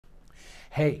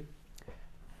Hey,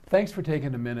 thanks for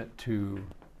taking a minute to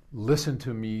listen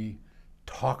to me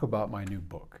talk about my new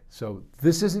book. So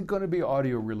this isn't going to be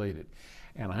audio related.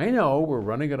 And I know we're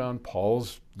running it on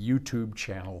Paul's YouTube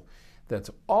channel that's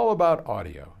all about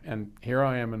audio. And here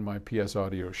I am in my PS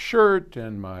Audio shirt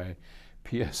and my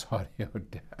PS Audio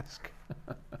desk.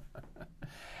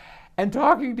 And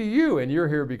talking to you, and you're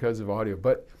here because of audio.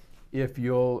 But if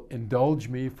you'll indulge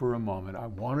me for a moment, I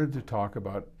wanted to talk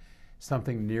about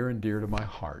something near and dear to my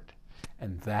heart,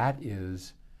 and that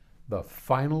is the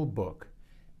final book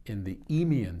in the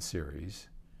Eemians series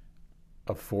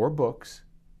of 4 books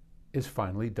is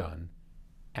finally done,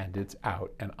 and it's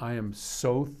out. And I am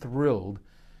so thrilled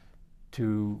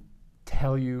to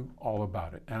tell you all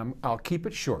about it. And I'll keep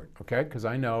it short, okay? Because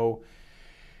I know,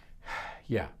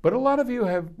 yeah. But a lot of you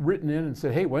have written in and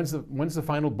said, hey, when's the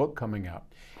final book coming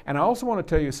out? And I also want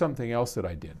to tell you something else that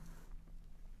I did.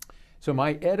 So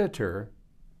my editor,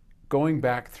 going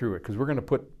back through it, because we're going to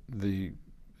put the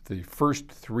first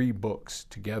 3 books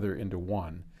together into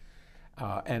one,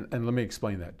 and let me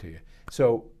explain that to you.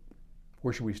 So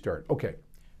where should we start? Okay,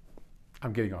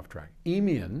 I'm getting off track.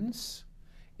 Eemians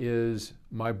is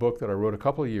my book that I wrote a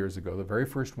couple of years ago. The very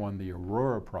first one, the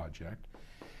Aurora Project,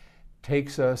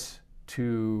 takes us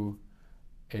to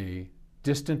a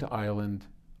distant island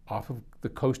off of the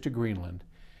coast of Greenland,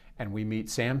 and we meet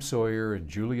Sam Sawyer and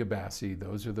Julia Bassi.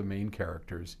 Those are the main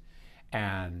characters,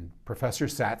 and Professor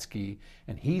Satsky,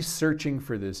 and he's searching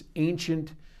for this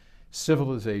ancient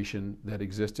civilization that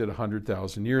existed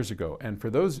 100,000 years ago. And for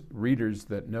those readers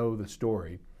that know the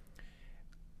story,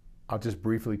 I'll just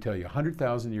briefly tell you,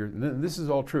 100,000 years, and this is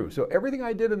all true. So everything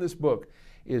I did in this book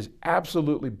is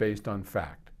absolutely based on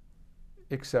fact,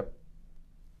 except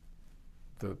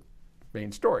the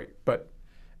main story. But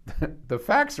the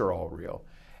facts are all real.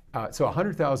 So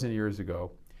 100,000 years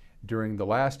ago, during the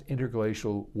last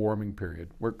interglacial warming period,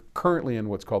 we're currently in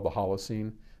what's called the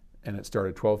Holocene, and it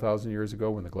started 12,000 years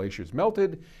ago when the glaciers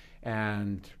melted,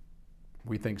 and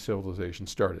we think civilization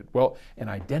started. Well, an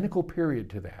identical period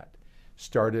to that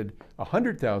started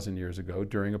 100,000 years ago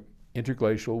during an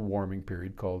interglacial warming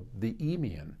period called the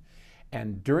Eemian.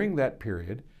 And during that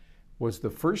period was the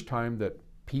first time that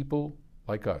people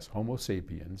like us, Homo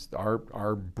sapiens,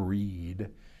 our breed,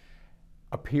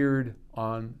 appeared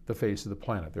on the face of the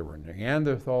planet. There were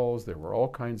Neanderthals, there were all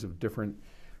kinds of different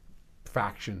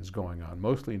factions going on,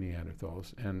 mostly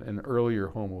Neanderthals and an earlier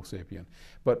Homo sapien.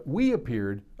 But we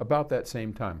appeared about that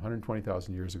same time,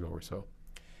 120,000 years ago or so.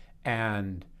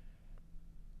 And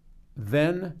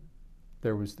then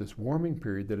there was this warming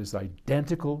period that is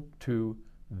identical to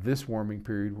this warming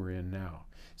period we're in now.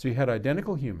 So you had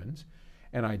identical humans,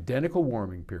 an identical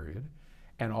warming period,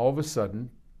 and all of a sudden,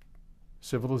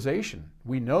 civilization.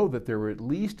 We know that there were at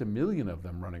least 1 million of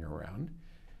them running around.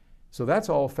 So that's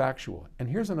all factual. And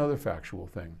here's another factual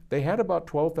thing. They had about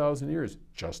 12,000 years,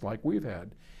 just like we've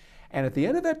had. And at the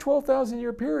end of that 12,000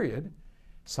 year period,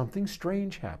 something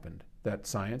strange happened that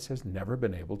science has never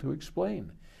been able to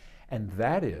explain. And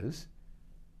that is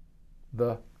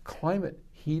the climate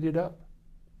heated up.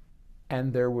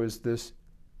 And there was this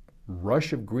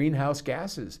rush of greenhouse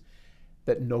gases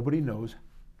that nobody knows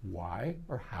why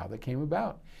or how they came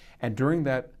about. And during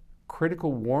that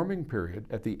critical warming period,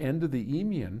 at the end of the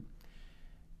Eemian,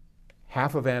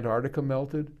 half of Antarctica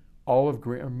melted,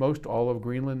 most all of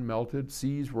Greenland melted,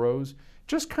 seas rose,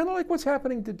 just kind of like what's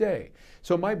happening today.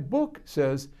 So my book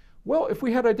says, well, if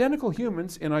we had identical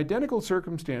humans in identical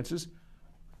circumstances,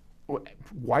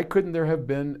 why couldn't there have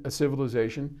been a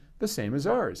civilization the same as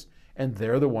ours? And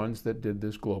they're the ones that did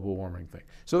this global warming thing.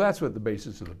 So that's what the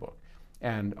basis of the book.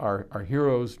 And our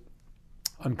heroes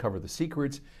uncover the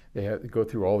secrets. They go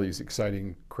through all these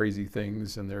exciting, crazy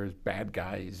things, and there's bad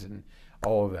guys and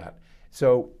all of that.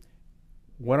 So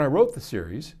when I wrote the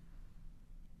series,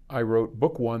 I wrote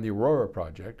book 1, the Aurora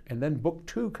Project, and then book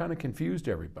 2 kind of confused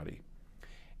everybody.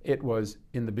 It was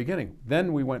in the beginning.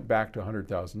 Then we went back to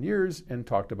 100,000 years and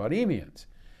talked about Eemians.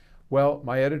 Well,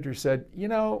 my editor said, you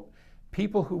know,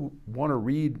 people who want to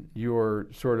read your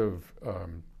sort of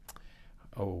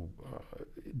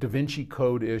Da Vinci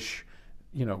Code-ish,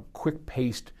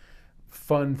 quick-paced,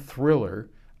 fun thriller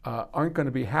aren't going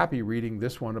to be happy reading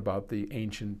this one about the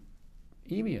ancient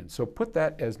Eemians. So put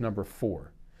that as number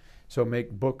 4. So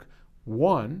make book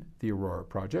 1, the Aurora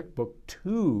Project, book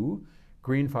 2,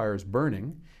 Green Fires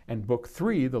Burning, and book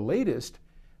 3, the latest,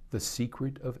 The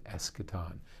Secret of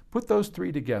Eschaton. Put those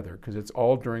 3 together because it's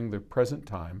all during the present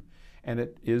time, and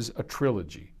it is a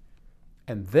trilogy.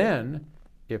 And then,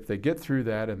 if they get through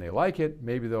that and they like it,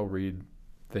 maybe they'll read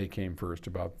They Came First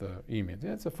about the Eemians.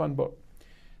 Yeah, it's a fun book.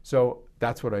 So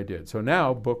that's what I did. So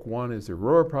now book 1 is the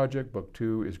Aurora Project, book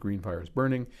 2 is Green Fires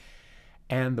Burning,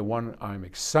 and the one I'm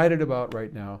excited about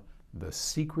right now, The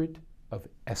Secret of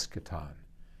Eschaton.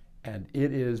 And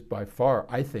it is by far,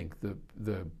 I think,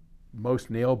 the most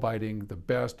nail-biting, the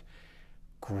best,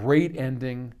 great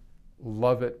ending,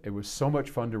 love it. It was so much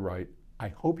fun to write. I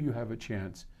hope you have a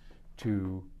chance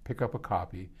to pick up a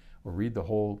copy or read the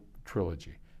whole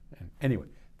trilogy. And anyway,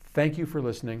 thank you for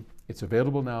listening. It's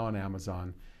available now on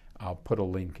Amazon. I'll put a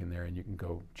link in there and you can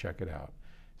go check it out.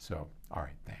 So, all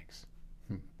right, thanks.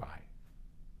 Bye.